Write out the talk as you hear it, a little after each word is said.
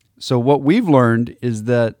So what we've learned is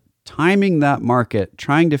that timing that market,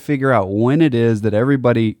 trying to figure out when it is that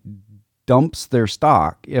everybody dumps their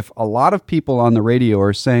stock. If a lot of people on the radio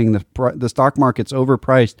are saying the stock market's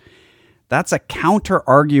overpriced, that's a counter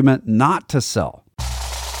argument not to sell.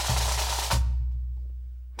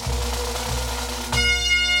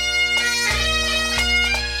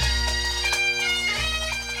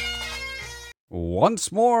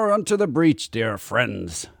 Once more unto the breach, dear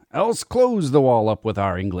friends, else close the wall up with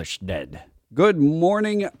our English dead. Good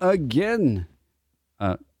morning again.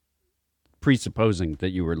 Presupposing that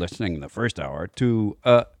you were listening the first hour to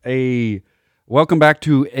welcome back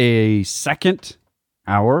to a second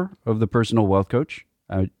hour of the Personal Wealth Coach.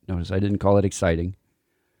 Notice I didn't call it exciting.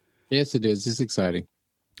 Yes, it is. It's exciting.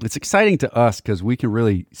 It's exciting to us because we can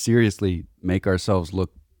really seriously make ourselves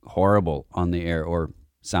look horrible on the air or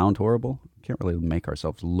sound horrible. Can't really make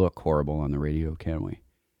ourselves look horrible on the radio, can we?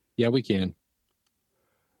 Yeah, we can.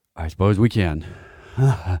 I suppose we can.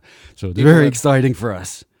 So it's very exciting for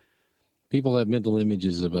us. People have mental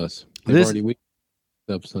images of us. They've already weaked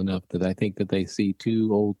up enough that I think that they see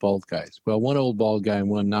two old bald guys. Well, one old bald guy and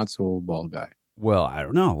one not so old bald guy. Well, I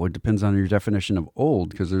don't know. It depends on your definition of old,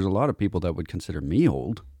 because there's a lot of people that would consider me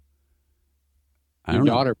old. Your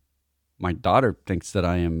daughter. My daughter thinks that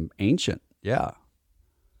I am ancient. Yeah.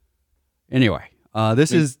 Anyway,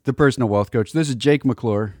 this is the Personal Wealth Coach. This is Jake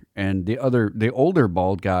McClure, and the older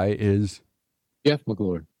bald guy is Jeff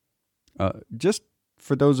McClure. Just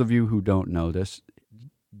for those of you who don't know this,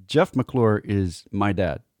 Jeff McClure is my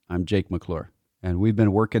dad. I'm Jake McClure, and we've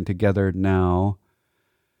been working together now.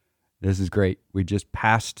 This is great. We just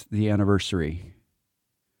passed the anniversary.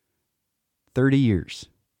 30 years.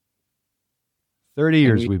 30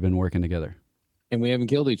 years we've been working together. And we haven't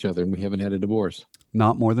killed each other, and we haven't had a divorce.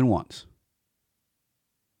 Not more than once.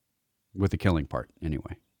 With the killing part,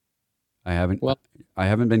 anyway. I haven't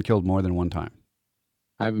been killed more than one time.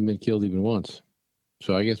 I haven't been killed even once.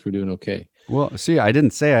 So I guess we're doing okay. Well, see, I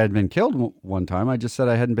didn't say I had been killed one time. I just said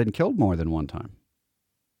I hadn't been killed more than one time.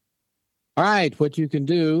 All right. What you can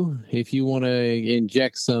do if you want to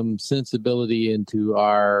inject some sensibility into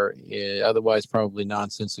our otherwise probably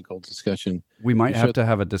nonsensical discussion. We might have to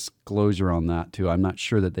have a disclosure on that, too. I'm not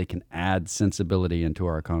sure that they can add sensibility into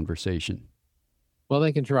our conversation. Well,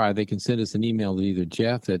 they can try. They can send us an email to either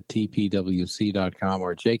jeff@tpwc.com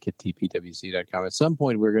or jake@tpwc.com. At some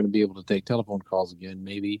point, we're going to be able to take telephone calls again,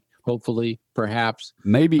 maybe, hopefully, perhaps.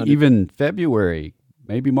 Maybe even February,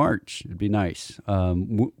 maybe March. It'd be nice.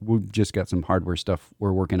 We've just got some hardware stuff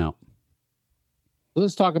we're working out.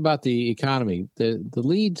 Let's talk about the economy. The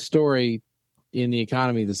lead story in the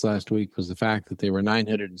economy this last week was the fact that there were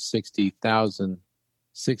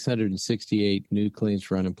 960,668 new claims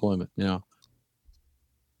for unemployment. Now,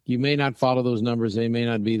 you may not follow those numbers. They may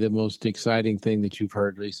not be the most exciting thing that you've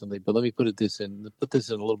heard recently, but let me put this in a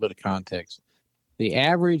little bit of context. The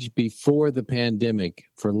average before the pandemic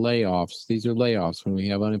for layoffs, these are layoffs when we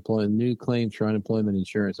have unemployment, new claims for unemployment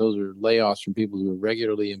insurance. Those are layoffs from people who are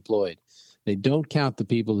regularly employed. They don't count the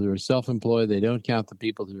people who are self-employed. They don't count the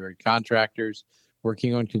people who are contractors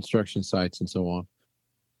working on construction sites and so on.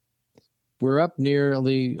 We're up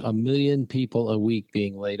nearly 1 million people a week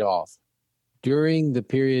being laid off. During the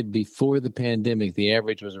period before the pandemic, the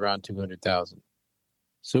average was around 200,000.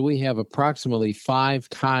 So we have approximately 5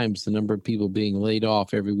 times the number of people being laid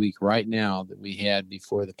off every week right now that we had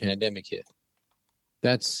before the pandemic hit.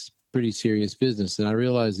 That's pretty serious business. And I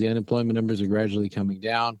realize the unemployment numbers are gradually coming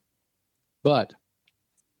down, but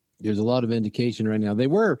there's a lot of indication right now. They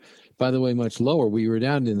were, by the way, much lower. We were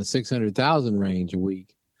down in the 600,000 range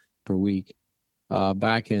per week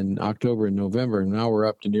back in October and November, and now we're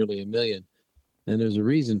up to nearly 1 million. And there's a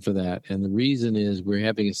reason for that. And the reason is we're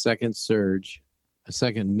having a second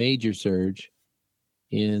major surge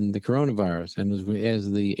in the coronavirus. And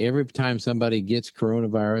every time somebody gets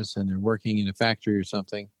coronavirus and they're working in a factory or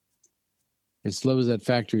something, it slows that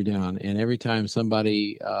factory down. And every time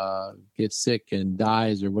somebody gets sick and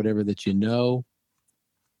dies or whatever that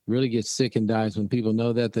really gets sick and dies, when people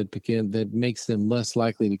know that makes them less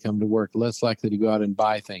likely to come to work, less likely to go out and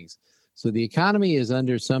buy things. So the economy is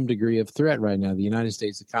under some degree of threat right now, the United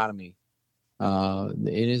States economy.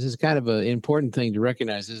 It is kind of an important thing to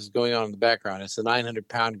recognize. This is going on in the background. It's the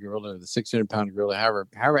 900-pound gorilla or the 600-pound gorilla. How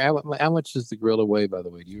much does the gorilla weigh, by the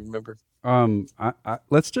way? Do you remember?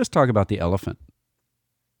 Let's just talk about the elephant.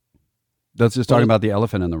 Let's just talk about the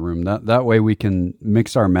elephant in the room. That way we can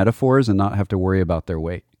mix our metaphors and not have to worry about their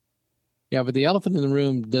weight. Yeah, but the elephant in the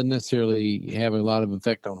room doesn't necessarily have a lot of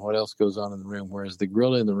effect on what else goes on in the room, whereas the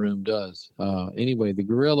gorilla in the room does. Anyway, the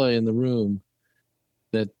gorilla in the room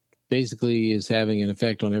that basically is having an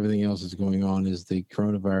effect on everything else that's going on is the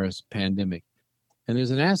coronavirus pandemic. And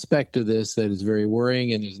there's an aspect of this that is very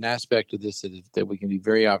worrying, and there's an aspect of this that we can be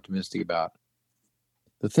very optimistic about.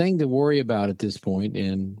 The thing to worry about at this point,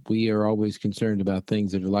 and we are always concerned about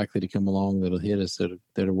things that are likely to come along that'll hit us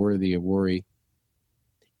that are worthy of worry,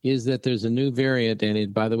 is that there's a new variant, and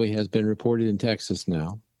it, by the way, has been reported in Texas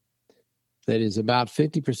now, that is about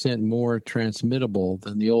 50% more transmittable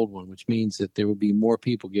than the old one, which means that there will be more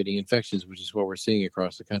people getting infections, which is what we're seeing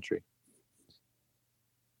across the country.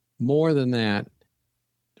 More than that,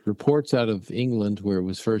 reports out of England, where it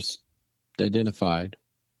was first identified,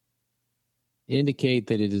 indicate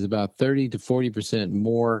that it is about 30 to 40%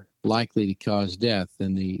 more likely to cause death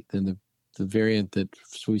than the variant that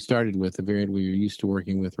we started with, the variant we're used to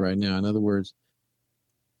working with right now. In other words,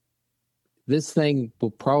 this thing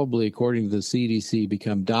will probably, according to the CDC,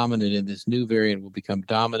 become dominant, and this new variant will become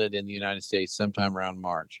dominant in the United States sometime around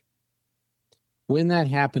March. When that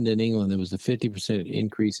happened in England, there was a 50%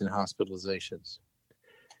 increase in hospitalizations.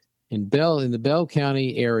 In the Bell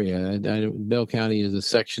County area, Bell County is a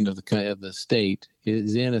section of the state. It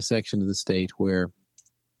is in a section of the state where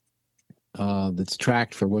that's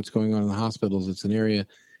tracked for what's going on in the hospitals. It's an area,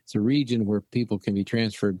 it's a region where people can be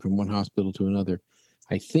transferred from one hospital to another.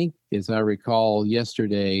 I think, as I recall,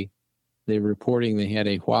 yesterday they were reporting they had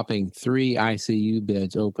a whopping 3 ICU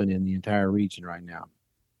beds open in the entire region right now.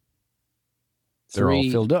 They're all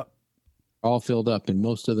filled up. All filled up, and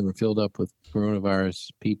most of them are filled up with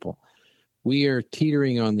coronavirus people. We are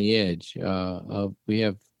teetering on the edge.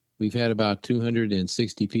 We've had about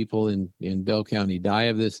 260 people in Bell County die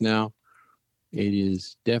of this now. It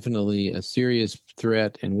is definitely a serious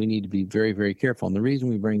threat, and we need to be very, very careful. And the reason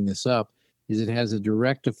we bring this up is it has a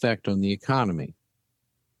direct effect on the economy.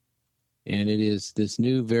 And it is this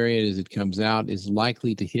new variant, as it comes out, is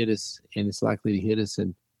likely to hit us, and it's likely to hit us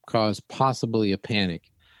and cause possibly a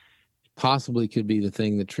panic. Possibly could be the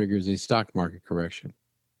thing that triggers a stock market correction.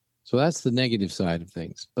 So that's the negative side of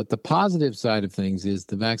things. But the positive side of things is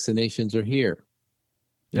the vaccinations are here.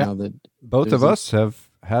 Yeah. Now that both of us have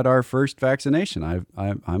had our first vaccination.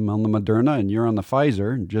 I'm on the Moderna and you're on the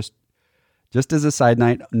Pfizer. And just as a side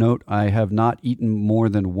note, I have not eaten more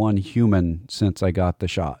than one human since I got the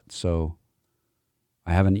shot. So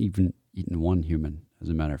I haven't even eaten one human, as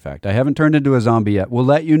a matter of fact. I haven't turned into a zombie yet. We'll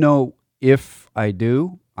let you know if I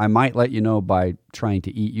do. I might let you know by trying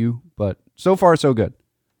to eat you, but so far so good.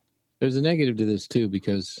 There's a negative to this too,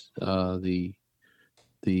 because the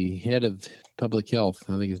head of public health,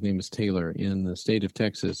 I think his name is Taylor, in the state of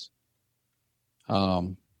Texas,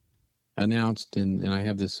 announced, and I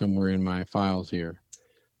have this somewhere in my files here,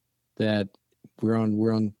 that we're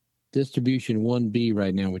on distribution 1B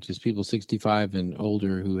right now, which is people 65 and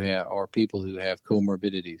older or people who have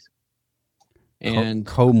comorbidities. And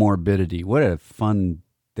comorbidity, what a fun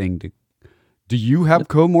thing to. Do you have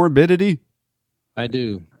comorbidity? I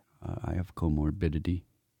do. I have comorbidity.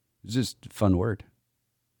 It's just a fun word.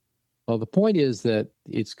 Well, the point is that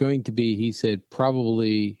it's going to be, he said,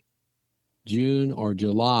 probably June or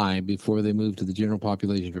July before they move to the general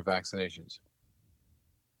population for vaccinations.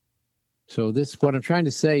 So what I'm trying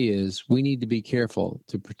to say is we need to be careful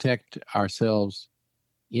to protect ourselves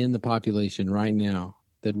in the population right now,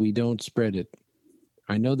 that we don't spread it.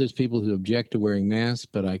 I know there's people who object to wearing masks,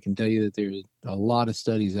 but I can tell you that there's a lot of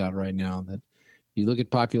studies out right now that you look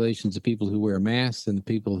at populations of people who wear masks and the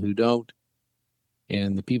people who don't,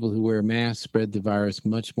 and the people who wear masks spread the virus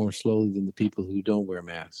much more slowly than the people who don't wear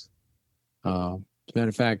masks. As a matter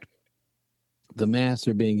of fact, the masks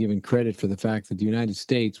are being given credit for the fact that the United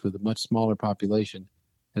States, with a much smaller population,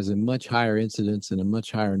 has a much higher incidence and a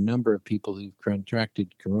much higher number of people who've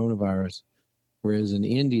contracted coronavirus. Whereas in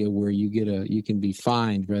India, where you can be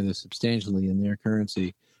fined rather substantially in their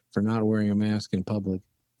currency for not wearing a mask in public,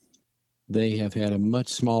 they have had a much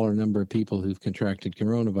smaller number of people who've contracted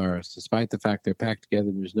coronavirus, despite the fact they're packed together.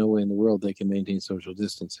 There's no way in the world they can maintain social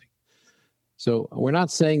distancing. So we're not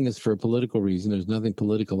saying this for a political reason. There's nothing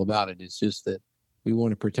political about it. It's just that we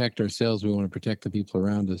want to protect ourselves. We want to protect the people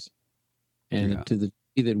around us. And to the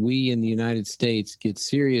degree that we in the United States get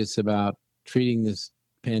serious about treating this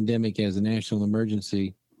pandemic as a national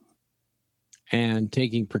emergency and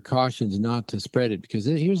taking precautions not to spread it, because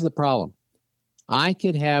here's the problem. I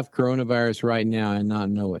could have coronavirus right now and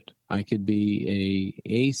not know it. I could be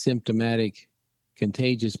a asymptomatic,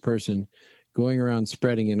 contagious person going around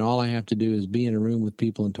spreading, and all I have to do is be in a room with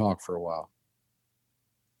people and talk for a while.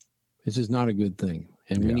 This is not a good thing,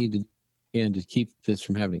 and we need to keep this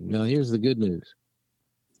from happening. Now, here's the good news.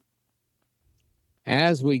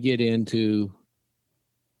 As we get into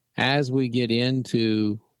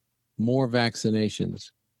more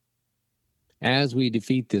vaccinations, as we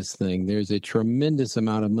defeat this thing, there's a tremendous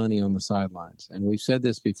amount of money on the sidelines. And we've said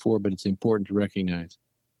this before, but it's important to recognize.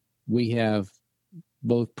 We have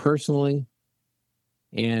both personally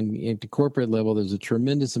and at the corporate level, there's a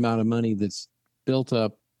tremendous amount of money that's built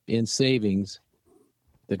up in savings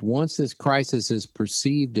that once this crisis is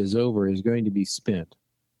perceived as over, is going to be spent.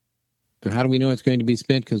 So how do we know it's going to be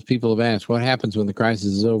spent? Because people have asked, what happens when the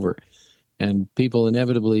crisis is over? And people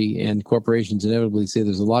inevitably, and corporations inevitably say,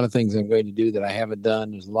 there's a lot of things I'm going to do that I haven't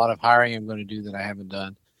done. There's a lot of hiring I'm going to do that I haven't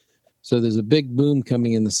done. So there's a big boom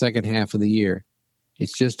coming in the second half of the year.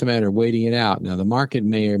 It's just a matter of waiting it out. Now, the market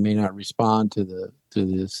may or may not respond to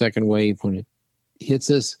the second wave when it hits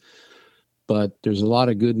us, but there's a lot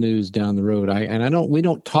of good news down the road. We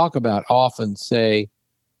don't talk about often say,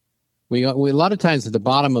 we a lot of times at the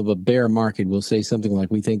bottom of a bear market, we'll say something like,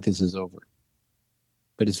 we think this is over.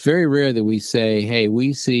 But it's very rare that we say, hey,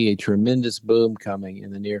 we see a tremendous boom coming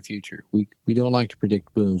in the near future. We don't like to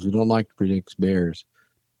predict booms. We don't like to predict bears.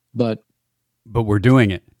 But we're doing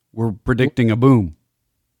it. We're predicting a boom.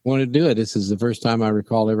 Want to do it. This is the first time I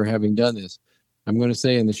recall ever having done this. I'm going to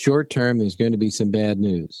say in the short term, there's going to be some bad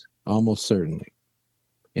news, almost certainly.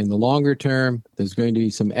 In the longer term, there's going to be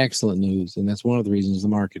some excellent news, and that's one of the reasons the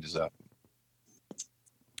market is up.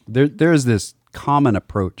 There's this common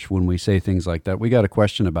approach when we say things like that. We got a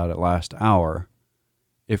question about it last hour.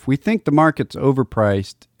 If we think the market's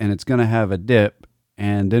overpriced and it's going to have a dip,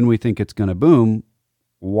 and then we think it's going to boom,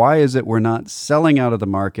 why is it we're not selling out of the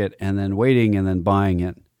market and then waiting and then buying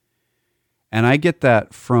it? And I get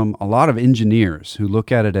that from a lot of engineers who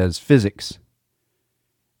look at it as physics.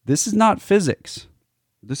 This is not physics.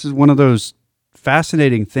 This is one of those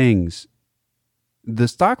fascinating things. The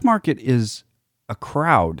stock market is a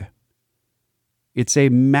crowd. It's a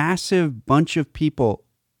massive bunch of people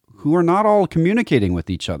who are not all communicating with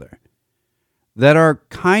each other, that are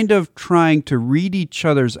kind of trying to read each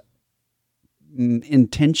other's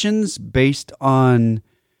intentions based on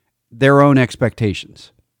their own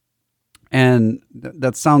expectations. And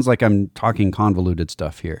that sounds like I'm talking convoluted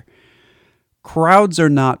stuff here. Crowds are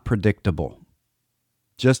not predictable.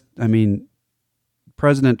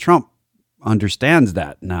 President Trump understands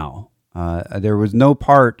that now. There was no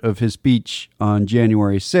part of his speech on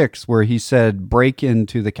January 6th where he said break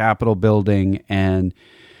into the Capitol building and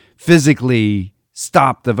physically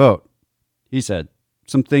stop the vote. He said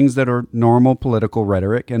some things that are normal political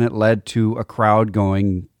rhetoric, and it led to a crowd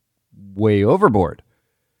going way overboard.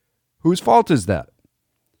 Whose fault is that?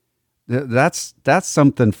 That's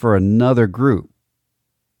something for another group.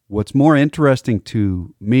 What's more interesting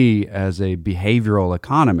to me as a behavioral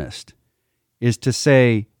economist is to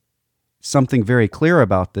say something very clear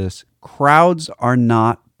about this. Crowds are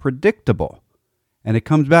not predictable. And it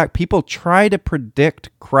comes back. People try to predict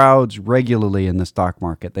crowds regularly in the stock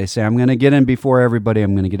market. They say, I'm going to get in before everybody.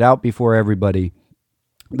 I'm going to get out before everybody.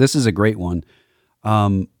 This is a great one.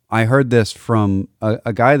 I heard this from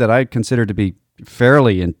a guy that I consider to be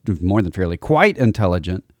quite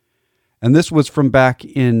intelligent. And this was from back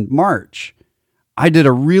in March. I did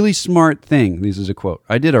a really smart thing. This is a quote.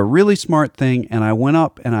 I did a really smart thing, and I went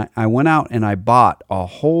up and I went out and I bought a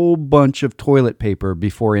whole bunch of toilet paper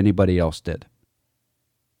before anybody else did.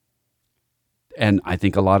 And I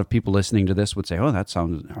think a lot of people listening to this would say, he must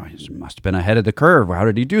have been ahead of the curve. How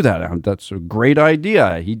did he do that? That's a great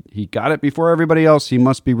idea. He got it before everybody else. He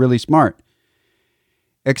must be really smart.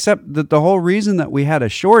 Except that the whole reason that we had a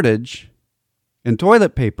shortage in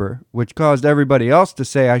toilet paper, which caused everybody else to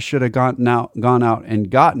say I should have gone out and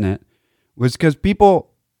gotten it, was because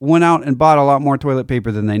people went out and bought a lot more toilet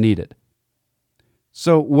paper than they needed.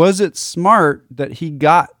 So was it smart that he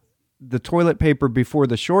got the toilet paper before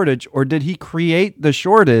the shortage, or did he create the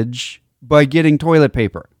shortage by getting toilet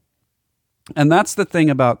paper? And that's the thing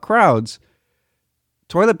about crowds.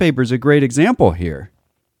 Toilet paper is a great example here.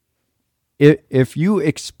 If you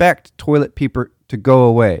expect toilet paper to go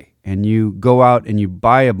away and you go out and you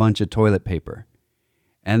buy a bunch of toilet paper,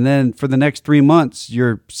 and then for the next 3 months,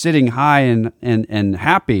 you're sitting high and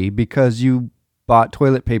happy because you bought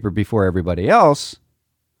toilet paper before everybody else,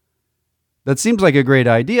 that seems like a great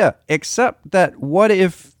idea, except that what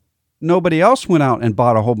if nobody else went out and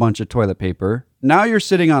bought a whole bunch of toilet paper? Now you're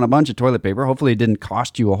sitting on a bunch of toilet paper. Hopefully it didn't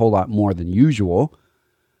cost you a whole lot more than usual,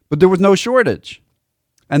 but there was no shortage.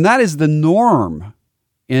 And that is the norm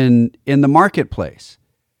in the marketplace,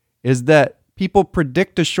 is that people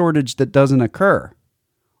predict a shortage that doesn't occur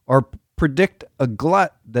or predict a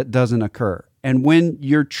glut that doesn't occur. And when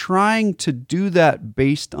you're trying to do that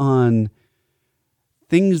based on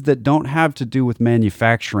things that don't have to do with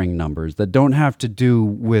manufacturing numbers, that don't have to do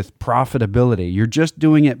with profitability, you're just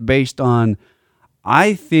doing it based on,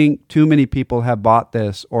 I think too many people have bought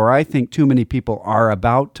this, or I think too many people are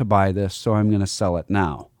about to buy this, so I'm going to sell it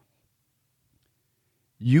now.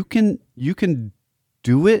 You can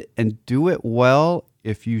do it and do it well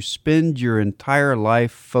if you spend your entire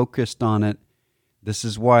life focused on it. This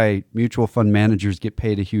is why mutual fund managers get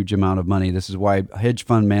paid a huge amount of money. This is why hedge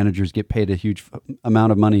fund managers get paid a huge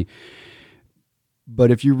amount of money.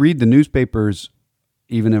 But if you read the newspapers,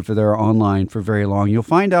 even if they're online for very long, you'll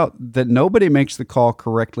find out that nobody makes the call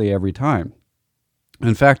correctly every time.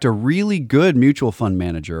 In fact, a really good mutual fund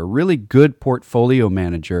manager, a really good portfolio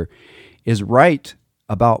manager is right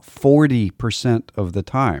about 40% of the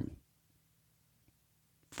time.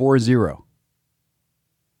 40.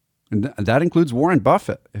 And that includes Warren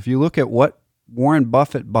Buffett. If you look at what Warren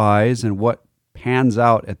Buffett buys and what pans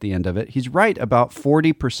out at the end of it, he's right about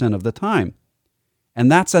 40% of the time.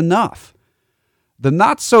 And that's enough. The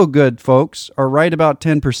not so good folks are right about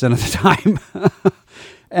 10% of the time.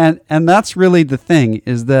 and that's really the thing,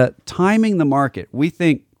 is that timing the market, we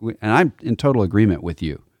think, and I'm in total agreement with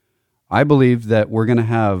you. I believe that we're going to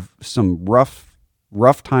have some rough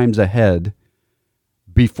times ahead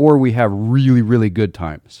before we have really, really good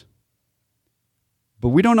times. But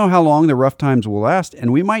we don't know how long the rough times will last,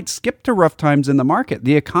 and we might skip to rough times in the market.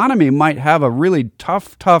 The economy might have a really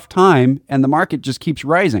tough time, and the market just keeps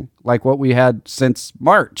rising, like what we had since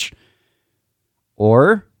March.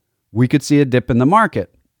 Or we could see a dip in the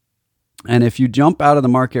market. And if you jump out of the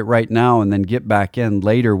market right now and then get back in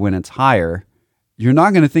later when it's higher, you're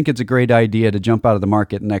not going to think it's a great idea to jump out of the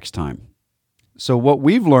market next time. So what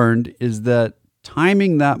we've learned is that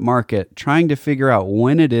timing that market, trying to figure out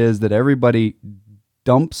when it is that everybody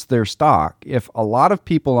dumps their stock. If a lot of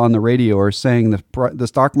people on the radio are saying the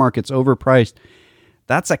stock market's overpriced,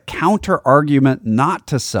 that's a counter argument not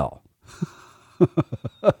to sell.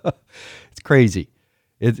 It's crazy.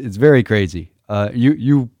 It's very crazy.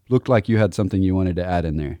 You looked like you had something you wanted to add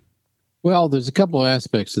in there. Well, there's a couple of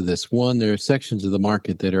aspects to this. One, there are sections of the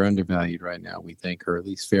market that are undervalued right now, we think, or at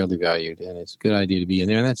least fairly valued, and it's a good idea to be in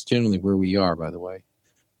there. And that's generally where we are, by the way.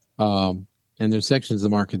 And there's sections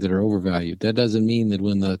of the market that are overvalued. That doesn't mean that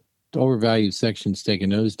when the overvalued sections take a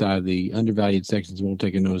nosedive, the undervalued sections won't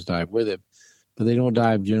take a nosedive with it. But they don't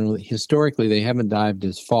dive generally. Historically, they haven't dived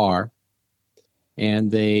as far,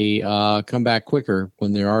 and they come back quicker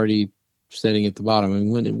when they're already sitting at the bottom.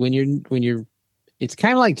 And when you're, it's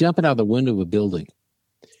kind of like jumping out the window of a building.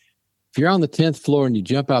 If you're on the 10th floor and you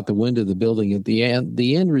jump out the window of the building, at the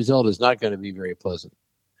end result is not going to be very pleasant.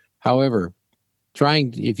 However,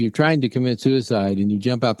 if you're trying to commit suicide and you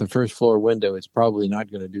jump out the first floor window, it's probably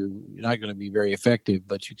not going to be very effective,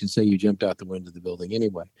 but you can say you jumped out the window of the building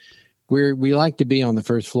anyway. We like to be on the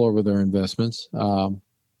first floor with our investments,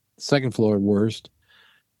 second floor at worst.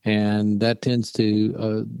 And that tends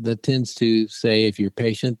to say, if you're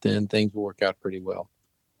patient, then things will work out pretty well.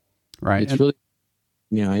 Right. It's really,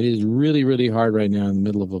 it is really, really hard right now in the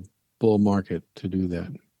middle of a bull market to do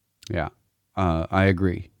that. Yeah, I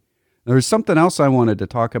agree. There's something else I wanted to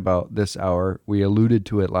talk about this hour. We alluded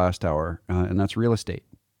to it last hour, and that's real estate.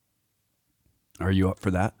 Are you up for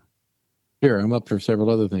that? Sure, I'm up for several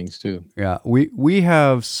other things too. Yeah, we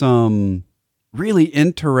have some really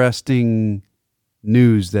interesting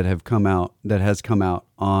news that has come out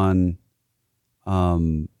on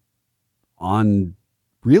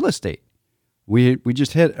real estate. We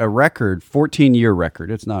just hit a record, 14-year record.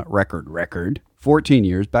 It's not record. 14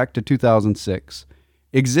 years, back to 2006.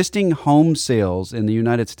 Existing home sales in the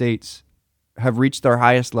United States have reached their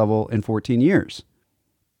highest level in 14 years.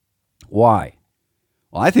 Why?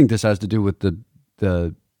 Well, I think this has to do with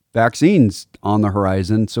the vaccines on the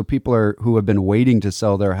horizon. So people who have been waiting to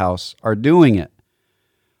sell their house are doing it.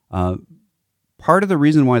 Part of the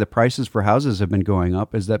reason why the prices for houses have been going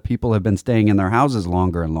up is that people have been staying in their houses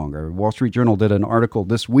longer and longer. Wall Street Journal did an article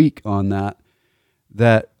this week on that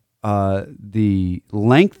the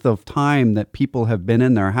length of time that people have been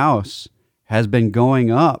in their house has been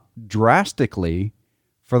going up drastically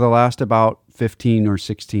for the last about 15 or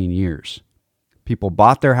 16 years. People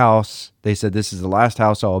bought their house. They said, this is the last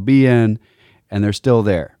house I'll be in, and they're still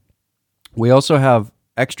there. We also have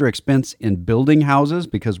extra expense in building houses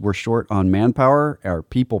because we're short on manpower or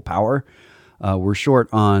people power. We're short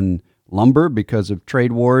on lumber because of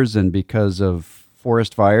trade wars and because of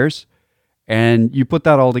forest fires. And you put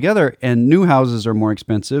that all together, and new houses are more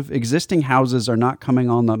expensive. Existing houses are not coming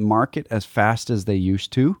on the market as fast as they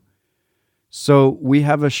used to. So we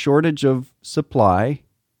have a shortage of supply,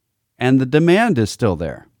 and the demand is still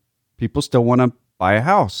there. People still want to buy a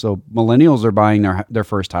house. So millennials are buying their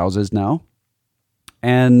first houses now.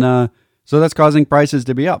 And so that's causing prices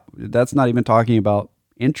to be up. That's not even talking about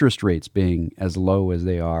interest rates being as low as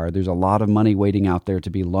they are, there's a lot of money waiting out there to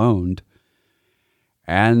be loaned,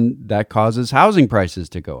 and that causes housing prices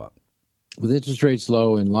to go up. With interest rates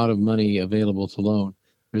low and a lot of money available to loan,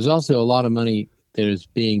 there's also a lot of money that is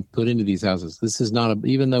being put into these houses. This is not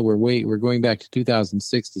even though we're going back to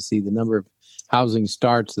 2006 to see the number of housing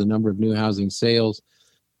starts, the number of new housing sales.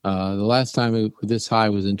 The last time this high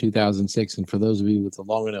was in 2006, and for those of you with a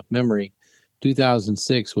long enough memory,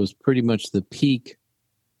 2006 was pretty much the peak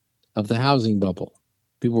of the housing bubble.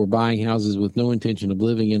 People were buying houses with no intention of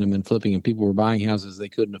living in them and flipping them. People were buying houses they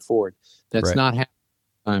couldn't afford. That's not happening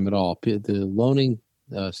time at all. The loaning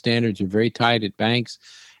standards are very tight at banks,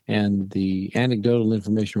 and the anecdotal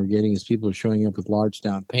information we're getting is people are showing up with large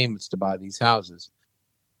down payments to buy these houses,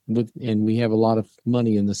 and we have a lot of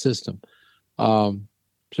money in the system, so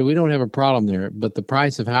we don't have a problem there. But the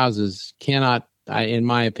price of houses cannot, in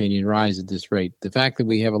my opinion, rise at this rate. The fact that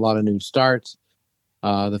we have a lot of new starts,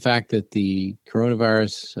 the fact that the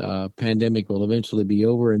coronavirus pandemic will eventually be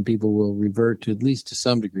over and people will revert to, at least to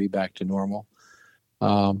some degree, back to normal.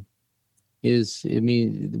 We're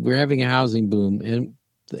having a housing boom. And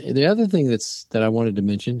the other thing that I wanted to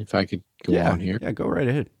mention, if I could go on here. Yeah, go right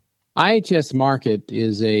ahead. IHS Markit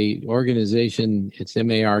is a organization. It's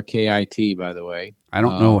MARKIT, by the way. I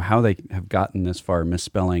don't know how they have gotten this far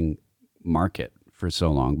misspelling market for so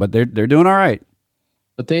long, but they're doing all right.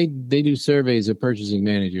 But they do surveys of purchasing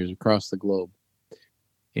managers across the globe.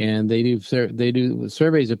 And they do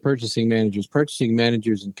surveys of purchasing managers. Purchasing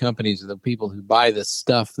managers and companies are the people who buy the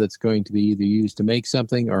stuff that's going to be either used to make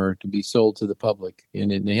something or to be sold to the public.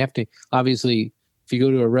 And they have to, obviously, if you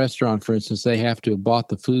go to a restaurant, for instance, they have to have bought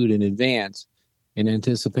the food in advance in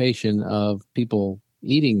anticipation of people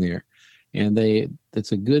eating there. And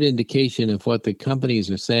that's a good indication of what the companies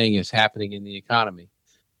are saying is happening in the economy.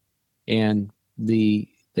 And they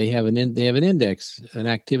have an index, an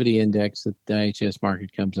activity index that the IHS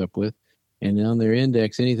Markit comes up with, and on their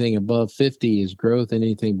index, anything above 50 is growth, and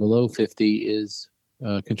anything below 50 is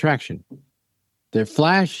contraction. Their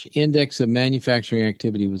flash index of manufacturing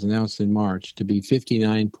activity was announced in March to be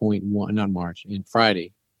 59.1. Not March, in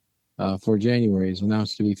Friday, for January is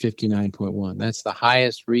announced to be 59.1. That's the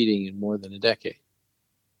highest reading in more than a decade.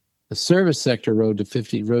 The service sector rose to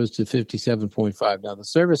 57.5. Now, the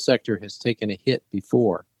service sector has taken a hit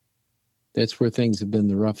before. That's where things have been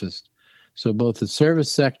the roughest. So both the service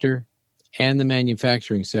sector and the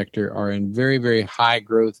manufacturing sector are in very, very high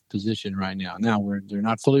growth position right now. Now, they're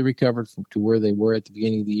not fully recovered to where they were at the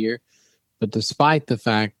beginning of the year, but despite the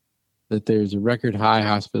fact that there's a record high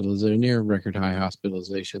hospitalization, near record high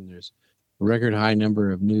hospitalization, there's a record high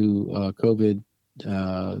number of new COVID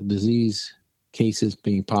disease cases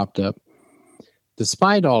being popped up.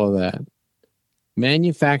 Despite all of that,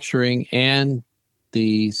 manufacturing and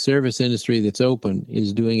the service industry that's open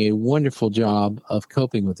is doing a wonderful job of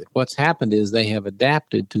coping with it. What's happened is they have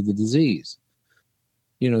adapted to the disease.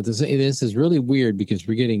 This is really weird because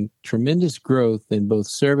we're getting tremendous growth in both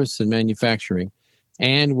service and manufacturing,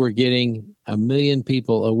 and we're getting 1 million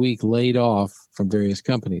people a week laid off from various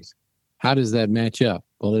companies. How does that match up?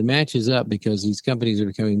 Well, it matches up because these companies are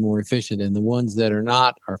becoming more efficient, and the ones that are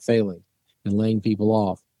not are failing and laying people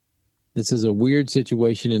off. This is a weird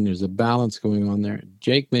situation, and there's a balance going on there.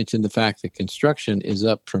 Jake mentioned the fact that construction is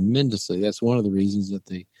up tremendously. That's one of the reasons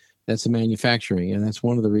that's the manufacturing, and that's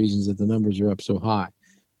one of the reasons that the numbers are up so high.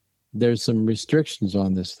 There's some restrictions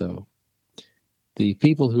on this, though. The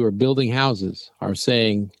people who are building houses are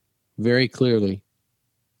saying very clearly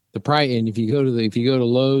the price. And if you go to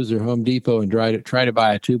Lowe's or Home Depot and try to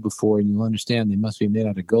buy a 2x4, and you'll understand they must be made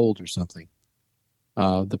out of gold or something.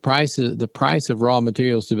 The price of raw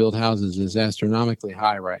materials to build houses is astronomically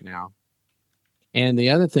high right now. And the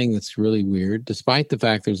other thing that's really weird, despite the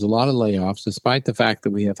fact there's a lot of layoffs, despite the fact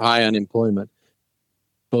that we have high unemployment,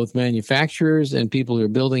 both manufacturers and people who are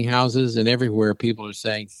building houses and everywhere, people are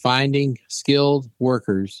saying finding skilled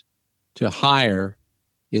workers to hire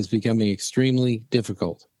is becoming extremely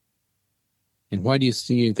difficult. And why do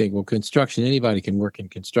you think, well, construction, anybody can work in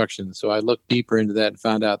construction. So I looked deeper into that and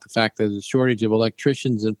found out the fact that there's a shortage of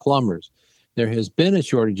electricians and plumbers. There has been a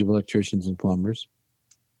shortage of electricians and plumbers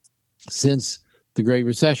since the Great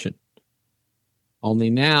Recession. Only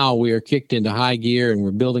now we are kicked into high gear and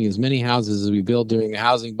we're building as many houses as we built during the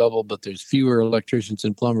housing bubble, but there's fewer electricians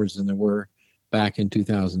and plumbers than there were back in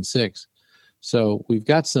 2006. So we've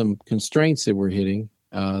got some constraints that we're hitting.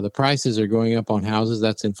 The prices are going up on houses.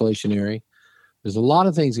 That's inflationary. There's a lot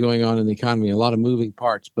of things going on in the economy, a lot of moving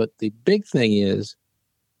parts. But the big thing is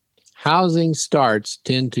housing starts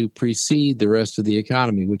tend to precede the rest of the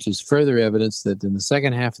economy, which is further evidence that in the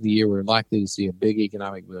second half of the year, we're likely to see a big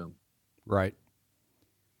economic boom. Right.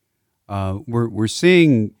 We're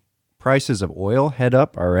seeing prices of oil head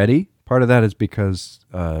up already. Part of that is because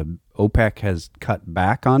OPEC has cut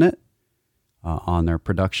back on it, on their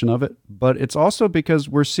production of it. But it's also because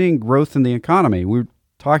we're seeing growth in the economy. We were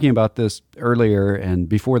talking about this earlier and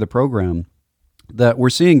before the program, that we're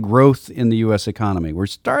seeing growth in the U.S. economy. We're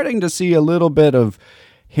starting to see a little bit of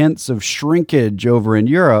hints of shrinkage over in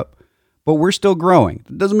Europe, but we're still growing.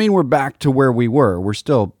 It doesn't mean we're back to where we were. We're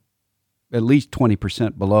still at least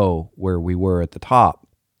 20% below where we were at the top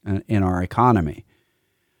in our economy.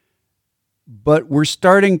 But we're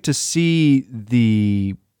starting to see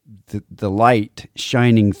the light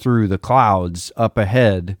shining through the clouds up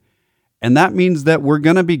ahead, and that means that we're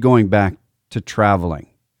going to be going back to traveling.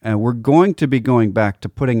 And we're going to be going back to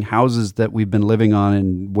putting houses that we've been living on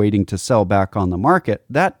and waiting to sell back on the market.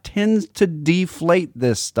 That tends to deflate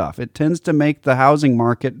this stuff. It tends to make the housing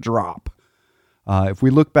market drop. If we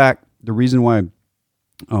look back, the reason why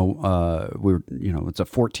it's a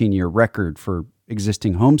 14-year record for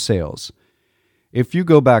existing home sales. If you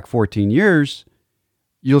go back 14 years,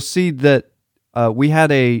 you'll see that we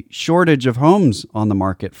had a shortage of homes on the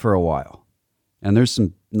market for a while. And there's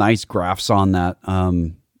some nice graphs on that.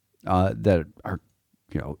 That are,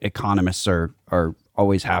 economists are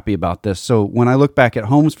always happy about this. So when I look back at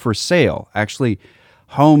homes for sale, actually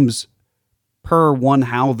homes per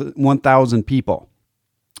 1,000 people,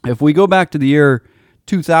 if we go back to the year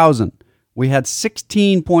 2000, we had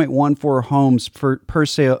 16.14 homes for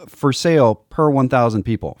sale per 1,000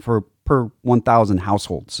 people, per 1,000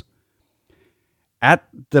 households. At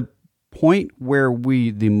the point where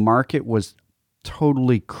the market was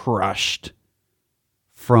totally crushed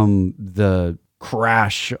from the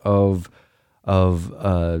crash of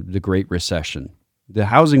the Great Recession. The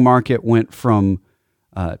housing market went from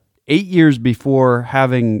 8 years before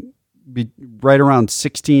having right around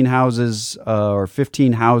 16 houses or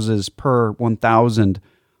 15 houses per 1,000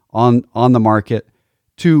 on the market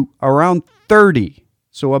to around 30.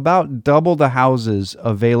 So about double the houses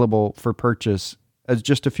available for purchase as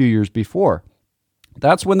just a few years before.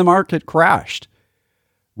 That's when the market crashed.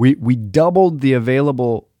 We doubled the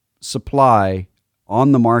available supply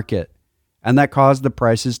on the market, and that caused the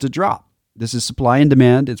prices to drop. This is supply and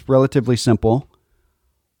demand. It's relatively simple.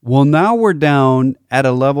 Well, now we're down at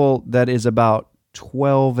a level that is about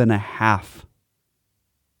 12 and a half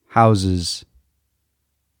houses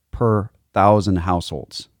per 1,000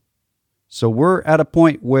 households. So we're at a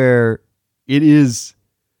point where there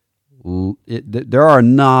are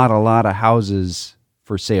not a lot of houses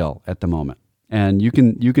for sale at the moment. And you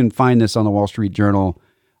can find this on the Wall Street Journal.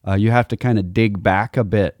 You have to kind of dig back a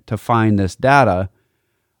bit to find this data,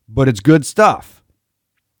 but it's good stuff.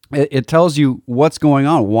 It tells you what's going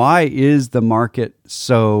on. Why is the market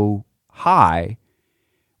so high?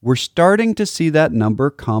 We're starting to see that number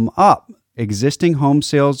come up. Existing home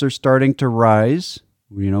sales are starting to rise.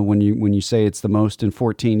 When you say it's the most in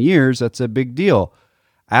 14 years, that's a big deal.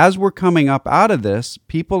 As we're coming up out of this,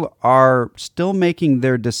 people are still making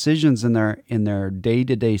their decisions in their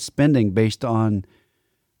day-to-day spending based on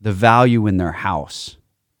the value in their house.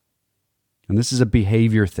 And this is a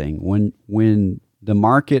behavior thing. When the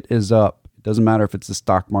market is up, it doesn't matter if it's the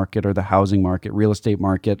stock market or the housing market, real estate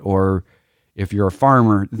market, or if you're a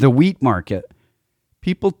farmer, the wheat market,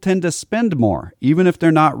 people tend to spend more, even if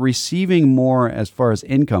they're not receiving more as far as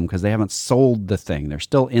income because they haven't sold the thing. They're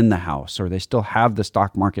still in the house, or they still have the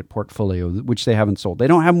stock market portfolio, which they haven't sold. They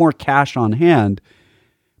don't have more cash on hand,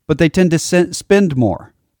 but they tend to spend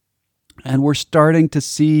more. And we're starting to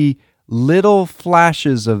see little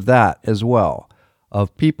flashes of that as well,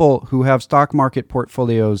 of people who have stock market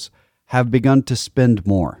portfolios have begun to spend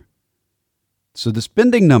more. So the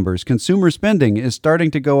spending numbers, consumer spending, is starting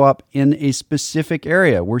to go up in a specific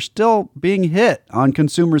area. We're still being hit on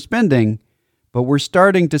consumer spending, but we're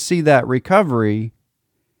starting to see that recovery,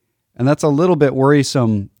 and that's a little bit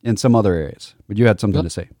worrisome in some other areas. But you had something to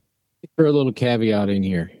say. Throw a little caveat in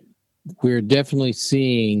here. We're definitely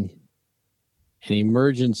seeing an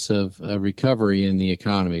emergence of recovery in the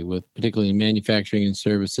economy, with particularly in manufacturing and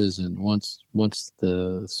services. And once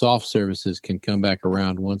the soft services can come back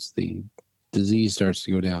around, once the disease starts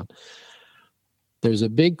to go down, there's a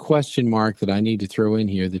big question mark that I need to throw in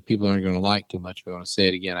here that people aren't going to like too much. I want to say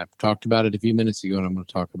it again. I've talked about it a few minutes ago, and I'm going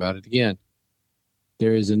to talk about it again.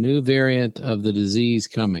 There is a new variant of the disease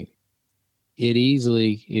coming.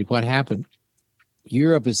 What happened?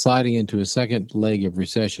 Europe is sliding into a second leg of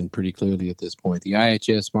recession pretty clearly at this point. The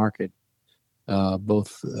IHS market,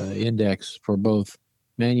 index for both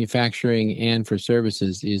manufacturing and for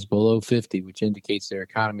services, is below 50, which indicates their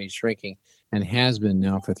economy is shrinking and has been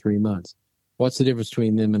now for 3 months. What's the difference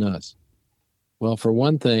between them and us? Well, for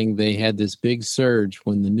one thing, they had this big surge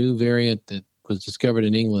when the new variant that was discovered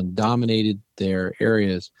in England dominated their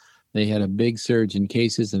areas. They had a big surge in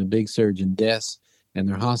cases and a big surge in deaths, and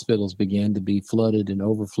their hospitals began to be flooded and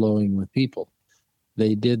overflowing with people.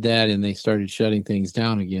 They did that and they started shutting things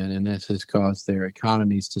down again, and that has caused their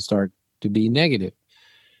economies to start to be negative.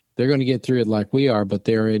 They're going to get through it like we are, but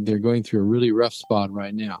they're going through a really rough spot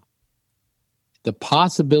right now. The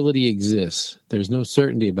possibility exists. There's no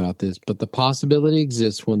certainty about this, but the possibility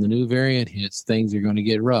exists when the new variant hits, things are going to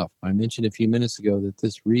get rough. I mentioned a few minutes ago that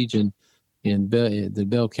this region that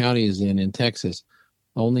Bell County is in Texas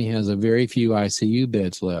only has a very few ICU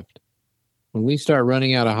beds left. When we start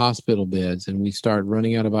running out of hospital beds and we start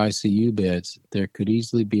running out of ICU beds, there could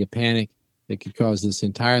easily be a panic that could cause this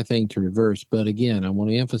entire thing to reverse. But again, I want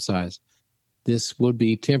to emphasize this would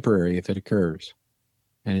be temporary if it occurs.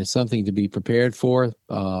 And it's something to be prepared for.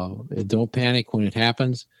 Don't panic when it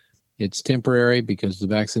happens. It's temporary because the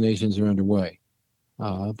vaccinations are underway.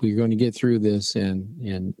 We're going to get through this,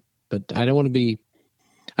 but I don't want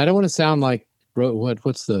to sound like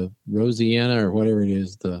what's the Rosianna or whatever it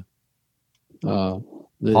is,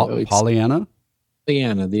 Pollyanna?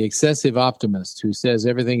 Pollyanna, the excessive optimist who says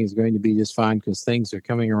everything is going to be just fine because things are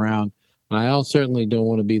coming around. And I certainly don't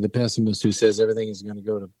want to be the pessimist who says everything is going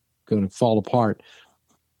to fall apart.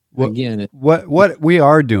 Again, what we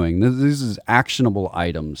are doing, this is actionable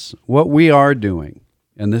items. What we are doing,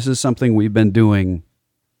 and this is something we've been doing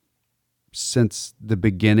since the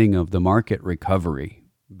beginning of the market recovery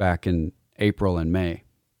back in April and May,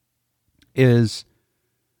 is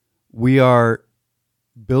we are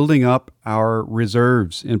building up our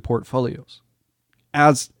reserves in portfolios.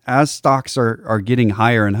 As stocks are getting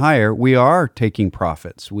higher and higher, we are taking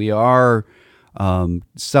profits. We are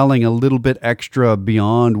selling a little bit extra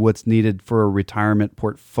beyond what's needed for a retirement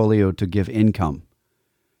portfolio to give income,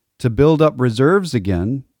 to build up reserves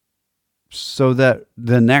again so that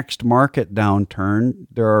the next market downturn,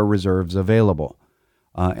 there are reserves available.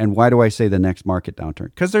 And why do I say the next market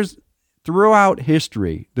downturn? Because throughout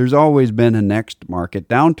history, there's always been a next market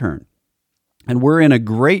downturn. And we're in a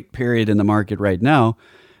great period in the market right now.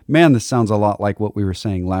 Man, this sounds a lot like what we were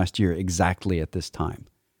saying last year exactly at this time.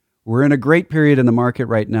 We're in a great period in the market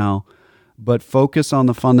right now, but focus on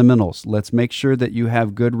the fundamentals. Let's make sure that you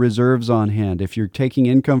have good reserves on hand. If you're taking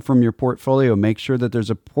income from your portfolio, make sure that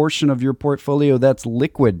there's a portion of your portfolio that's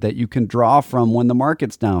liquid that you can draw from when the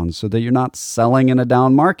market's down so that you're not selling in a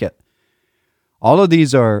down market. All of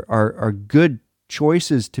these are good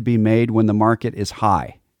choices to be made when the market is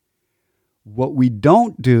high. What we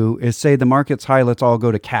don't do is say the market's high, let's all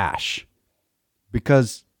go to cash,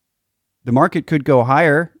 because the market could go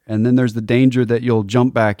higher, and then there's the danger that you'll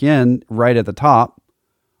jump back in right at the top,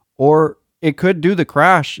 or it could do the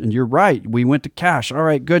crash, and you're right. We went to cash. All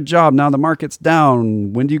right, good job. Now the market's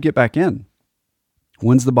down. When do you get back in?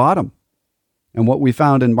 When's the bottom? And what we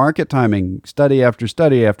found in market timing, study after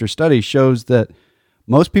study after study, shows that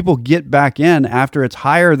most people get back in after it's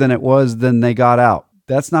higher than it was than they got out.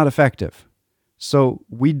 That's not effective. So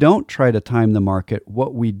we don't try to time the market.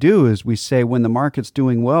 What we do is we say when the market's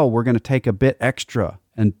doing well, we're going to take a bit extra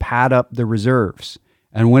and pad up the reserves.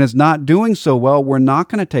 And when it's not doing so well, we're not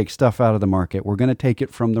going to take stuff out of the market. We're going to take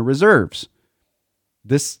it from the reserves.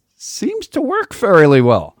 This seems to work fairly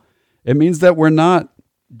well. It means that we're not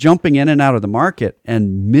jumping in and out of the market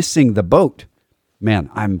and missing the boat. Man,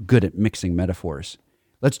 I'm good at mixing metaphors.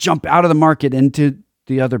 Let's jump out of the market into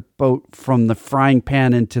the other boat, from the frying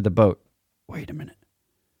pan into the boat. Wait a minute.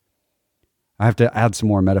 I have to add some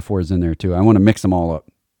more metaphors in there too. I want to mix them all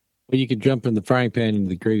up. Well, you could jump from the frying pan into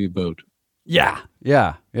the gravy boat. Yeah.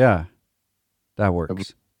 That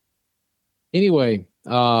works. Anyway,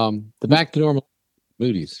 the back to normal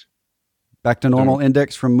Moody's. Back to normal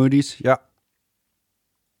index from Moody's. Yeah.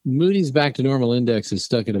 Moody's back to normal index is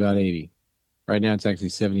stuck at about 80. Right now it's actually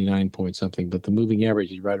 79 point something, but the moving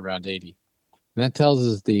average is right around 80. And that tells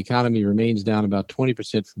us the economy remains down about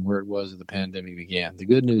 20% from where it was as the pandemic began. The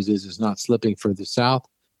good news is it's not slipping further south.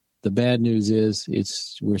 The bad news is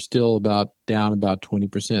we're still down about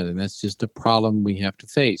 20%, and that's just a problem we have to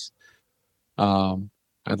face.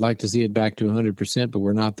 I'd like to see it back to 100%, but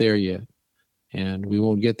we're not there yet. And we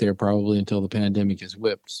won't get there probably until the pandemic is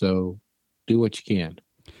whipped. So do what you can.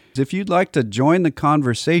 If you'd like to join the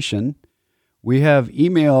conversation, we have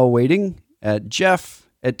email waiting at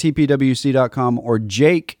jeff@tpwc.com or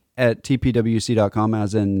jake@tpwc.com,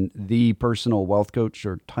 as in the personal wealth coach,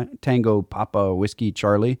 or Tango Papa Whiskey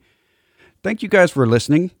Charlie. Thank you guys for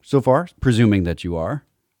listening so far, presuming that you are.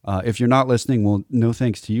 If you're not listening, well, no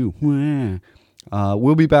thanks to you.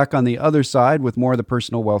 We'll be back on the other side with more of the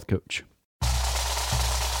personal wealth coach.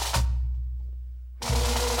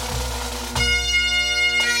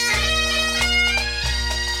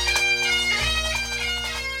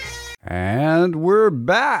 And we're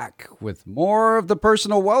back with more of the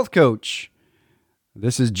Personal Wealth Coach.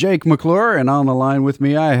 This is Jake McClure, and on the line with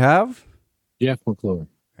me I have Jeff McClure.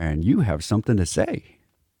 And you have something to say.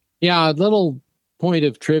 Yeah, a little point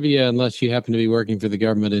of trivia, unless you happen to be working for the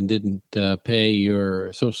government and didn't pay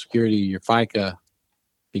your Social Security, your FICA,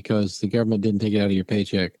 because the government didn't take it out of your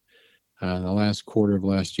paycheck the last quarter of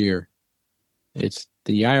last year. It's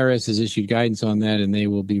the IRS has issued guidance on that, and they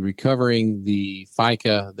will be recovering the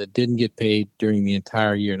FICA that didn't get paid during the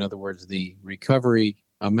entire year. In other words, the recovery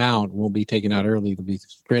amount won't be taken out early; it'll be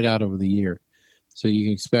spread out over the year. So you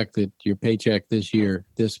can expect that your paycheck this year,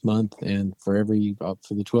 this month, and for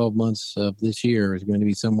the 12 months of this year is going to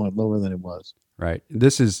be somewhat lower than it was. Right.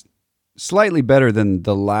 This is slightly better than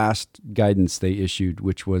the last guidance they issued,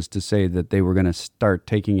 which was to say that they were going to start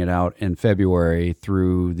taking it out in February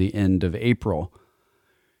through the end of April,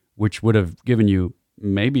 which would have given you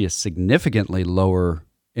maybe a significantly lower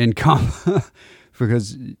income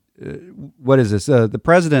because what is this?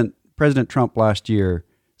 President Trump last year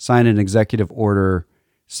signed an executive order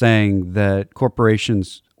saying that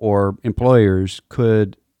corporations or employers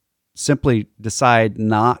could simply decide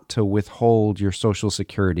not to withhold your Social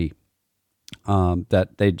Security, that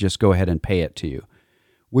they just go ahead and pay it to you,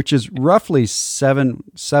 which is roughly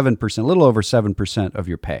 7%, a little over 7% of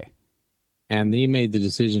your pay. And they made the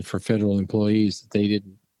decision for federal employees that they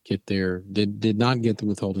did not get the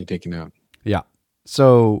withholding taken out. Yeah.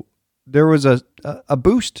 So there was a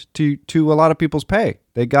boost to a lot of people's pay.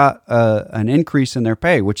 They got an increase in their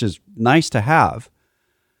pay, which is nice to have.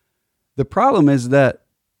 The problem is that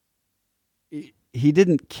he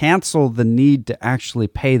didn't cancel the need to actually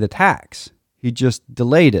pay the tax. He just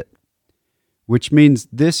delayed it, which means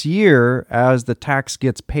this year, as the tax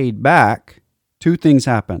gets paid back, two things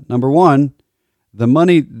happen. Number one, the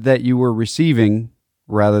money that you were receiving,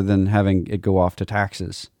 rather than having it go off to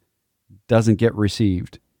taxes, doesn't get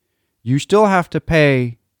received. You still have to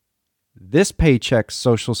pay this paycheck's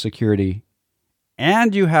Social Security,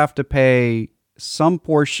 and you have to pay some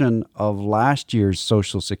portion of last year's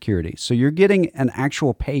Social Security. So you're getting an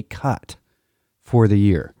actual pay cut for the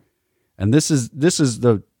year. And this is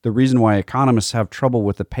the reason why economists have trouble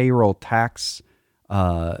with the payroll tax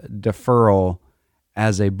deferral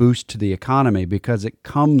as a boost to the economy, because it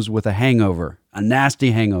comes with a hangover, a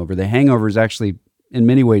nasty hangover. The hangover is actually in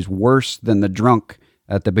many ways worse than the drunk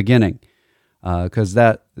at the beginning, because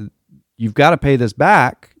that you've got to pay this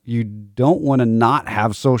back. You don't want to not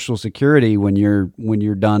have Social Security when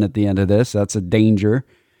you're done at the end of this. That's a danger.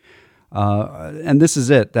 And this is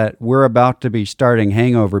it, that we're about to be starting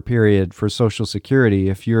hangover period for Social Security.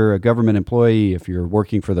 If you're a government employee, if you're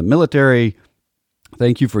working for the military,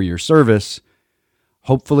 thank you for your service.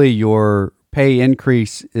 Hopefully your pay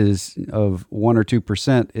increase is of 1 or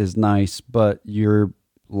 2% is nice, but you're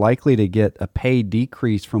likely to get a pay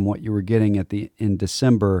decrease from what you were getting in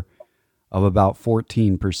December of about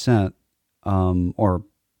 14%, or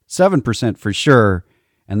 7% for sure.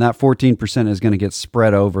 And that 14% is going to get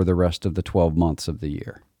spread over the rest of the 12 months of the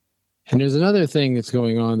year. And there's another thing that's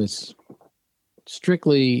going on that's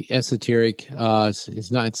strictly esoteric.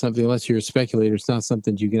 It's not something, unless you're a speculator, it's not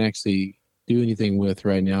something you can actually do anything with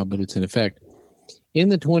right now, but it's in effect. In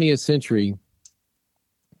the 20th century,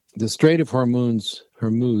 the Strait of Hormuz,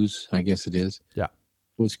 I guess it is, yeah,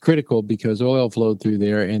 was critical because oil flowed through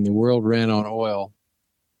there and the world ran on oil.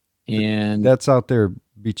 And that's out there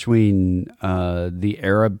between the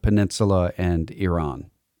Arab Peninsula and Iran.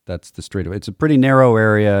 That's the Strait of. It's a pretty narrow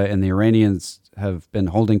area, and the Iranians have been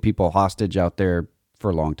holding people hostage out there for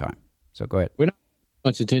a long time. So go ahead. We're not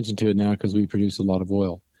paying much attention to it now because we produce a lot of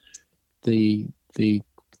oil. The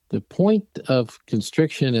point of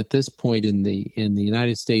constriction at this point in the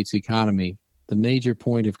United States economy, the major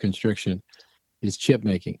point of constriction is chip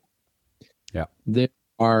making. Yeah. There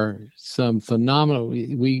are some phenomenal.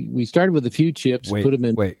 We started with a few chips, put them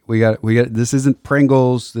in. Wait, we got. This isn't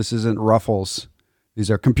Pringles. This isn't Ruffles.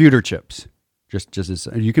 These are computer chips. Just as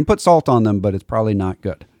you can put salt on them, but it's probably not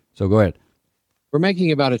good. So go ahead. We're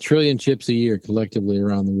making about 1 trillion chips a year collectively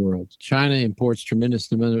around the world. China imports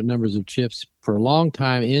tremendous numbers of chips. For a long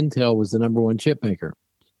time, Intel was the number one chip maker.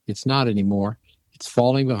 It's not anymore. It's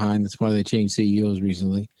falling behind. That's why they changed CEOs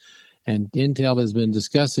recently. And Intel has been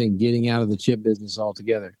discussing getting out of the chip business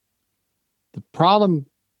altogether. The problem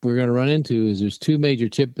we're going to run into is there's two major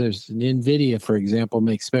chips. There's NVIDIA, for example,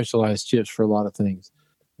 makes specialized chips for a lot of things.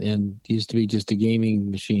 And it used to be just a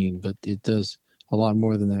gaming machine, but it does a lot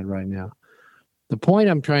more than that right now. The point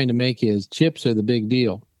I'm trying to make is chips are the big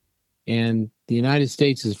deal. And the United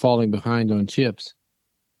States is falling behind on chips.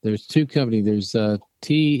 There's two companies. There's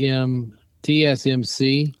TSMC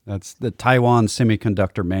TSMC That's the Taiwan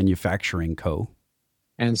Semiconductor Manufacturing Co.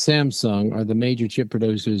 and Samsung are the major chip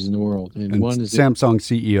producers in the world. And And one is Samsung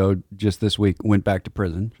CEO just this week went back to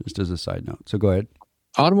prison, just as a side note. So go ahead.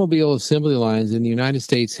 automobile assembly lines in the United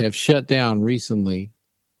States have shut down recently,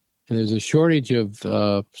 and there's a shortage of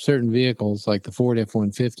certain vehicles like the Ford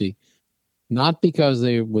F-150, not because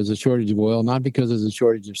there was a shortage of oil, not because there's a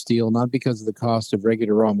shortage of steel, not because of the cost of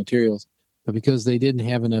regular raw materials, but because they didn't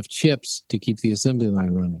have enough chips to keep the assembly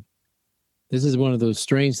line running. This is one of those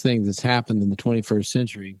strange things that's happened in the 21st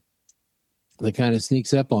century that kind of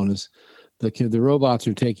sneaks up on us. The robots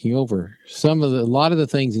are taking over. A lot of the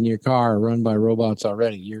things in your car are run by robots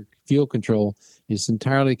already. Your fuel control is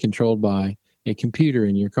entirely controlled by a computer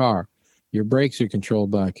in your car. Your brakes are controlled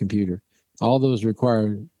by a computer. All those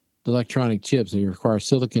require electronic chips. They require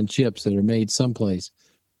silicon chips that are made someplace.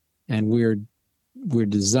 And we're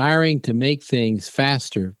desiring to make things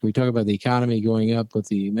faster. We talk about the economy going up with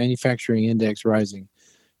the manufacturing index rising.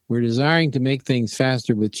 We're desiring to make things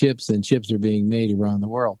faster with chips than chips are being made around the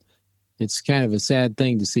world. It's kind of a sad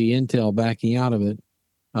thing to see Intel backing out of it.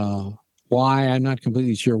 Why? I'm not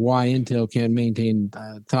completely sure why Intel can't maintain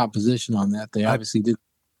a top position on that. They obviously did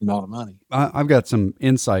a lot of money. I've got some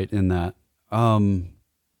insight in that.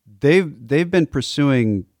 They've been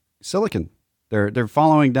pursuing silicon. They're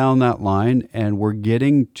following down that line, and we're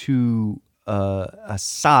getting to a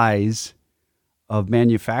size of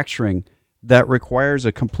manufacturing that requires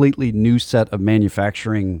a completely new set of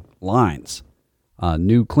manufacturing lines.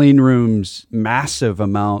 New clean rooms, massive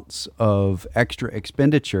amounts of extra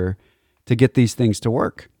expenditure to get these things to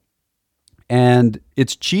work. And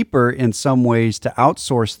it's cheaper in some ways to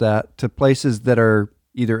outsource that to places that are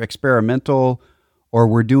either experimental or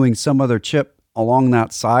we're doing some other chip along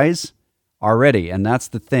that size already. And that's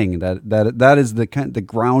the thing that is the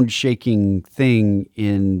ground shaking thing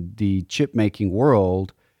in the chip making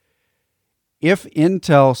world. If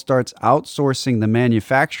Intel starts outsourcing the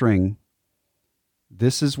manufacturing,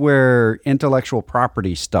 this is where intellectual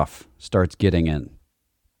property stuff starts getting in,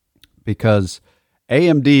 because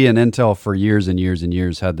AMD and Intel for years and years and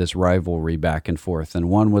years had this rivalry back and forth, and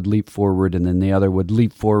one would leap forward and then the other would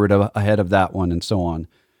leap forward ahead of that one and so on.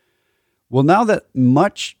 Well, now that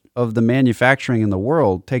much of the manufacturing in the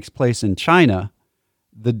world takes place in China,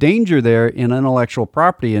 the danger there in intellectual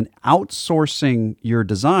property and outsourcing your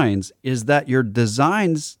designs is that your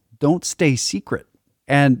designs don't stay secret.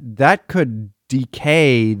 And that could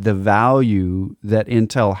decay the value that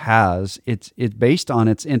Intel has. It's based on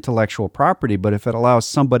its intellectual property, but if it allows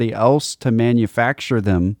somebody else to manufacture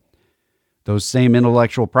them, those same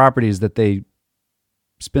intellectual properties that they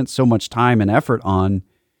spent so much time and effort on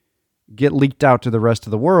get leaked out to the rest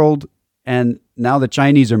of the world, and now the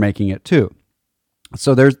Chinese are making it too.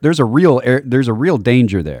 So there's a real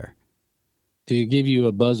danger there. To give you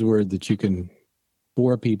a buzzword that you can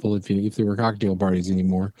bore people if there were cocktail parties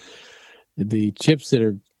anymore, the chips that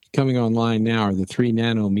are coming online now are the 3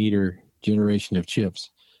 nanometer generation of chips.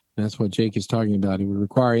 And that's what Jake is talking about. It would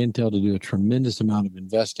require Intel to do a tremendous amount of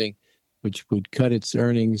investing, which would cut its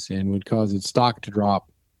earnings and would cause its stock to drop.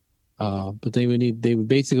 But they would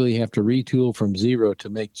basically have to retool from zero to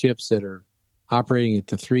make chips that are operating at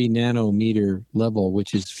the 3 nanometer level,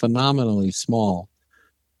 which is phenomenally small,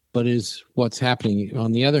 but is what's happening.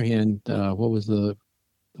 On the other hand, what was the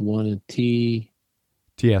one at TSMC?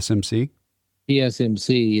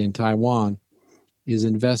 TSMC in Taiwan is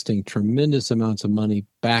investing tremendous amounts of money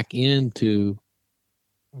back into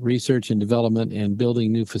research and development and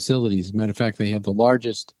building new facilities. As a matter of fact, they have the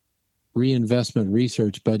largest reinvestment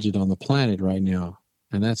research budget on the planet right now.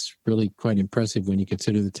 And that's really quite impressive when you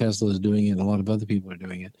consider the Tesla is doing it and a lot of other people are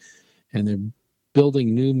doing it. And they're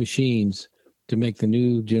building new machines to make the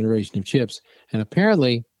new generation of chips. And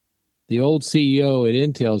apparently, the old CEO at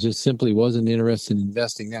Intel just simply wasn't interested in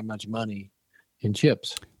investing that much money in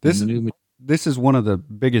chips. This is one of the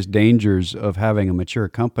biggest dangers of having a mature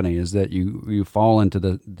company, is that you fall into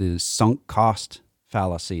the sunk cost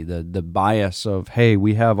fallacy, the bias of, hey,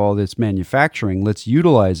 we have all this manufacturing, let's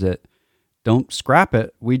utilize it. Don't scrap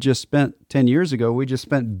it. 10 years ago, we just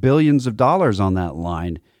spent billions of dollars on that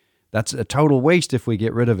line. That's a total waste if we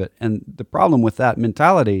get rid of it. And the problem with that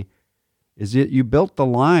mentality is that you built the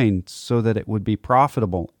line so that it would be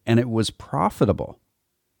profitable, and it was profitable.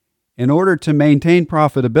 In order to maintain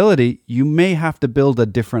profitability, you may have to build a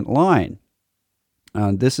different line.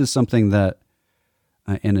 This is something that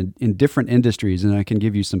in different industries, and I can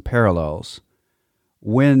give you some parallels.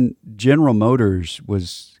 When General Motors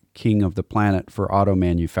was king of the planet for auto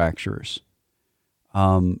manufacturers,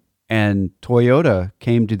 and Toyota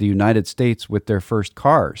came to the United States with their first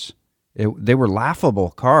cars, They were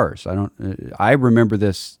laughable cars. I remember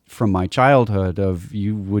this from my childhood of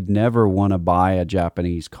you would never want to buy a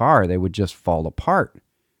Japanese car. They would just fall apart.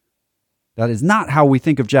 That is not how we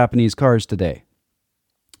think of Japanese cars today.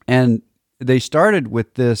 And they started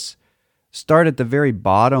with this, start at the very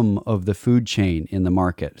bottom of the food chain in the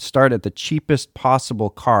market, start at the cheapest possible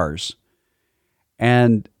cars.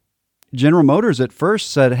 And General Motors at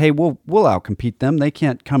first said, hey, we'll outcompete them. They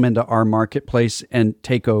can't come into our marketplace and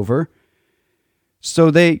take over.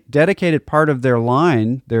 So they dedicated part of their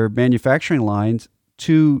line, their manufacturing lines,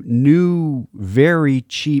 to new, very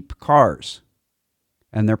cheap cars.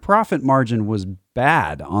 And their profit margin was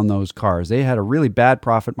bad on those cars. They had a really bad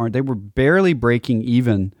profit margin. They were barely breaking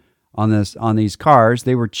even on these cars.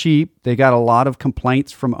 They were cheap. They got a lot of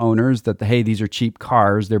complaints from owners that, hey, these are cheap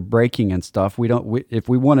cars. They're breaking and stuff. If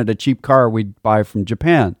we wanted a cheap car, we'd buy from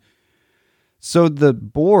Japan. So the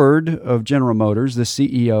board of General Motors, the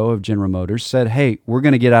CEO of General Motors, said, hey, we're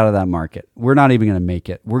going to get out of that market. We're not even going to make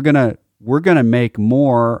it. We're going to make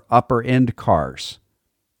more upper end cars.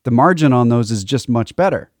 The margin on those is just much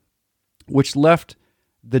better, which left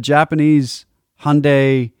the Japanese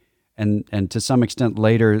Hyundai and to some extent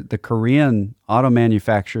later the Korean auto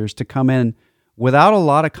manufacturers to come in without a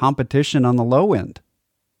lot of competition on the low end.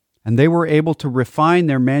 And they were able to refine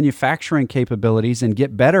their manufacturing capabilities and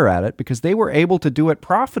get better at it because they were able to do it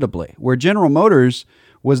profitably, where General Motors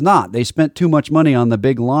was not. They spent too much money on the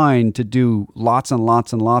big line to do lots and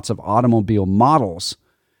lots and lots of automobile models,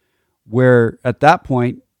 where at that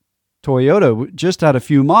point, Toyota just had a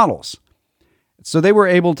few models. So they were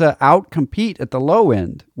able to outcompete at the low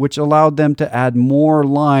end, which allowed them to add more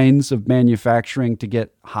lines of manufacturing to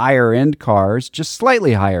get higher end cars, just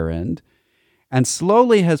slightly higher end, and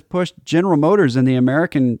slowly has pushed General Motors and the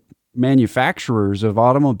American manufacturers of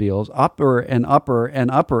automobiles upper and upper and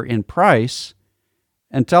upper in price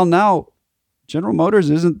until now General Motors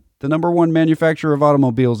isn't the number one manufacturer of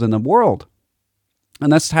automobiles in the world.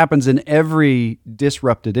 And this happens in every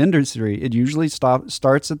disrupted industry. It usually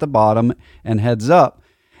starts at the bottom and heads up.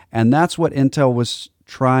 And that's what Intel was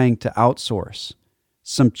trying to outsource.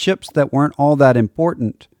 Some chips that weren't all that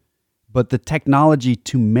important, but the technology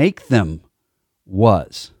to make them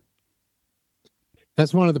was.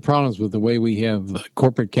 That's one of the problems with the way we have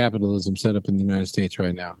corporate capitalism set up in the United States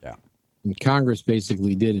right now. Yeah. And Congress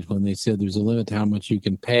basically did it when they said there's a limit to how much you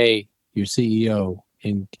can pay your CEO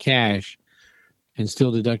in cash and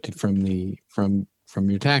still deduct it from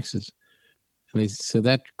your taxes. And so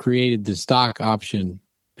that created the stock option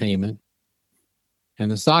payment.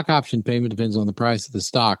 And the stock option payment depends on the price of the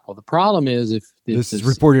stock. Well, the problem is if this is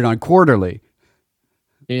reported on quarterly.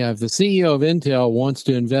 Yeah, if the CEO of Intel wants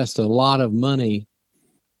to invest a lot of money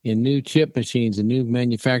in new chip machines and new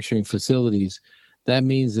manufacturing facilities, that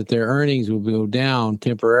means that their earnings will go down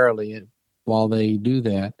temporarily while they do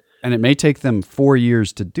that. And it may take them 4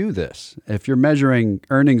 years to do this. If you're measuring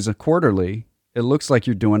earnings quarterly, it looks like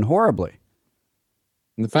you're doing horribly.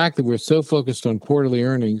 And the fact that we're so focused on quarterly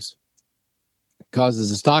earnings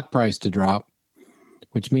causes the stock price to drop,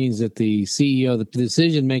 which means that the CEO, the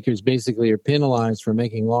decision makers basically are penalized for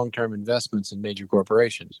making long-term investments in major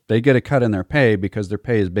corporations. They get a cut in their pay because their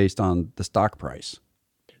pay is based on the stock price.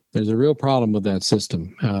 There's a real problem with that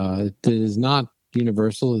system. It is not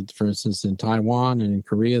universal. For instance, in Taiwan and in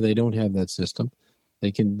Korea, they don't have that system.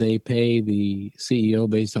 They pay the CEO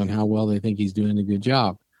based on how well they think he's doing a good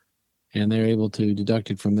job, and they're able to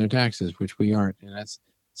deduct it from their taxes, which we aren't. And it's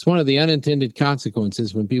one of the unintended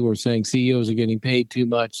consequences when people are saying CEOs are getting paid too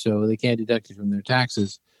much, so they can't deduct it from their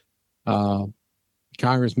taxes.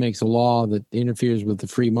 Congress makes a law that interferes with the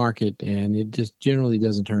free market, and it just generally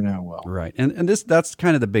doesn't turn out well. Right. And that's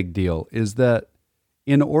kind of the big deal, is that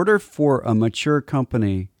in order for a mature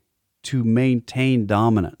company to maintain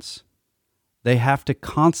dominance, they have to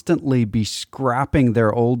constantly be scrapping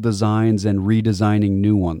their old designs and redesigning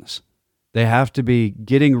new ones. They have to be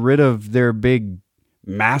getting rid of their big,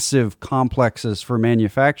 massive complexes for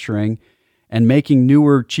manufacturing and making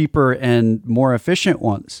newer, cheaper, and more efficient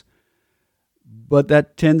ones. But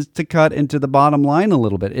that tends to cut into the bottom line a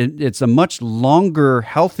little bit. It's a much longer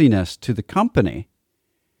healthiness to the company.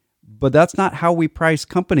 But that's not how we price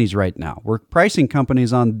companies right now. We're pricing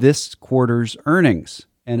companies on this quarter's earnings.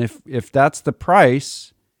 And if that's the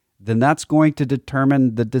price, then that's going to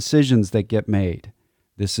determine the decisions that get made.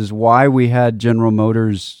 This is why we had General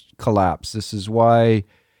Motors collapse. This is why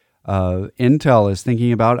Intel is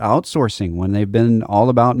thinking about outsourcing when they've been all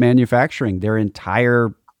about manufacturing their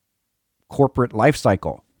entire corporate life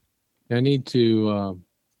cycle. I need to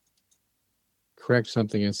correct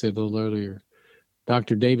something I said a little earlier.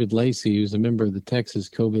 Dr. David Lacey, who's a member of the Texas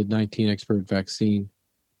COVID-19 expert vaccine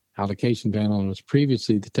allocation panel and was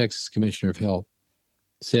previously the Texas Commissioner of Health,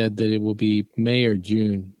 said that it will be May or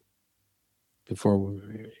June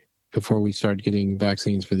before we start getting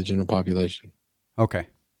vaccines for the general population. Okay.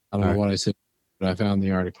 I don't know what I said, but I found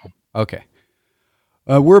the article. Okay.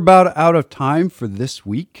 We're about out of time for this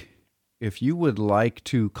week. If you would like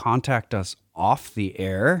to contact us off the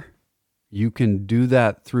air, you can do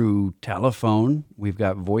that through telephone. We've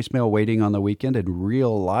got voicemail waiting on the weekend and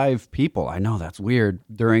real live people. I know that's weird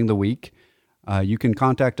during the week. You can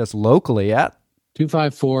contact us locally at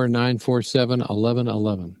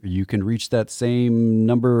 254-947-1111. You can reach that same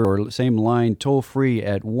number or same line toll free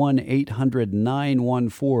at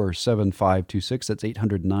 1-800-914-7526. That's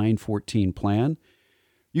 800-914-PLAN.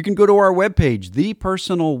 You can go to our webpage,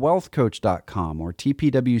 thepersonalwealthcoach.com or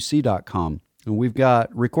tpwc.com. And we've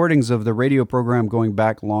got recordings of the radio program going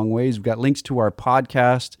back long ways. We've got links to our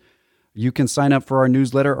podcast. You can sign up for our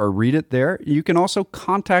newsletter or read it there. You can also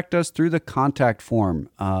contact us through the contact form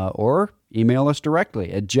or email us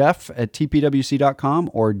directly at jeff@tpwc.com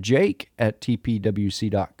or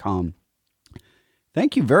jake@tpwc.com.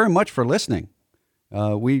 Thank you very much for listening.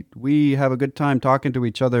 We have a good time talking to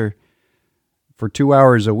each other for 2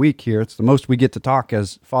 hours a week here. It's the most we get to talk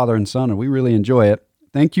as father and son, and we really enjoy it.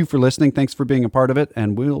 Thank you for listening. Thanks for being a part of it,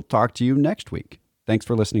 and we'll talk to you next week. Thanks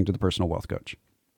for listening to The Personal Wealth Coach.